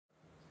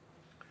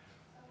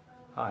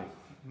Hi,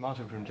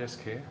 Martin from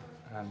Jisc here,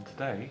 and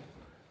today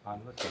I'm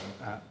looking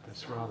at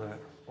this rather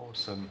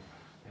awesome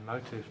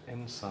Emotiv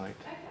Insight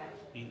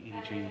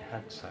EEG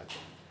headset.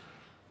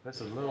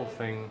 This is a little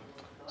thing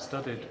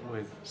studded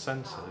with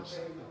sensors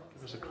that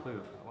give us a clue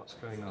about what's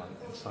going on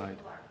inside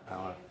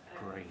our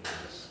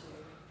brains.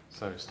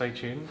 So stay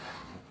tuned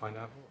and find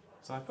out more.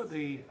 So I put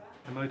the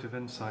Emotiv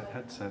Insight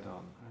headset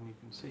on, and you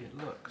can see it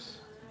looks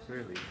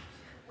really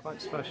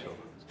quite special.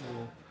 It's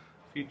got a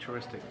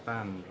futuristic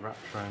band wrapped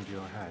around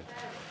your head.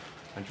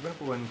 And do you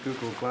remember when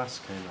Google Glass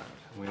came out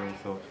and we all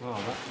thought, well,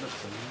 that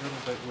looks a little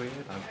bit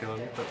weird, I feel a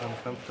little bit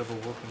uncomfortable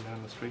walking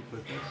down the street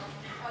with this.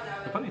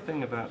 The funny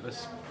thing about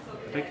this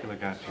particular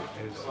gadget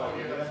is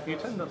you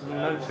tend not to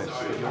notice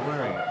that you're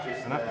wearing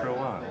it, and after a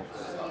while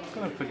you're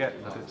going to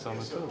forget that it's on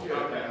at all.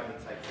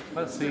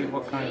 Let's see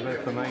what kind of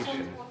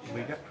information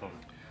we get from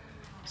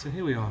it. So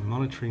here we are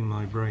monitoring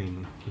my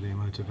brain with the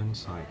Emotiv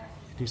Insight.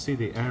 You see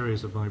the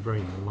areas of my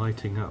brain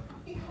lighting up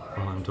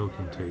while I'm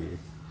talking to you.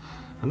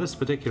 And this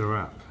particular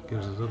app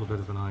gives us a little bit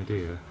of an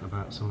idea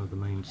about some of the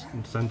main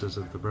centres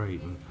of the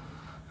brain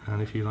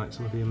and, if you like,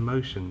 some of the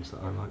emotions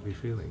that I might be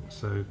feeling.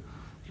 So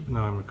even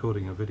though I'm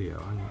recording a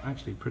video, I'm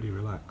actually pretty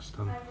relaxed.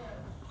 I'm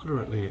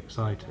moderately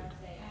excited,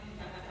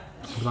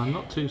 but I'm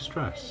not too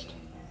stressed.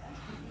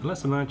 And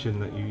let's imagine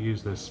that you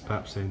use this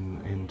perhaps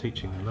in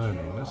teaching and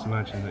learning. Let's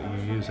imagine that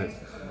you use it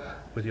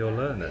with your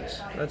learners.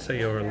 Let's say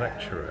you're a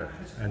lecturer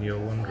and you're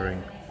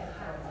wondering,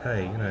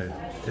 hey,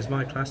 is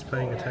my class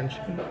paying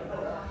attention?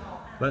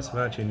 Let's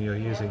imagine you're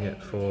using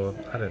it for,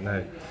 I don't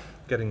know,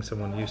 getting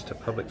someone used to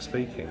public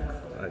speaking,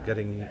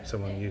 getting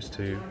someone used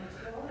to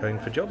going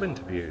for job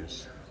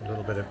interviews, a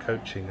little bit of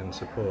coaching and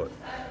support.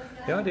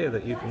 The idea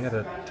that you can get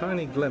a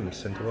tiny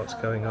glimpse into what's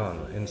going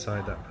on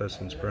inside that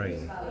person's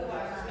brain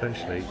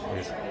potentially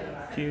is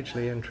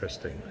hugely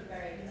interesting.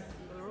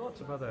 There are lots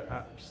of other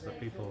apps that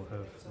people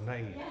have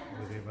made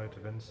with the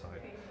Emotiv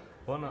Insight.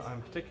 One that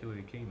I'm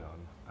particularly keen on,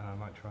 and I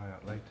might try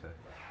out later,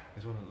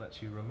 is one that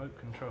lets you remote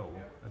control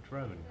a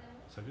drone.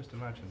 So just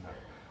imagine that,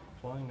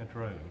 flying a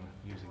drone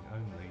using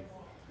only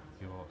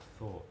your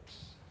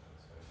thoughts.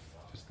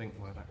 Just think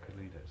where that could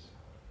lead us.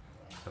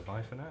 So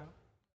bye for now.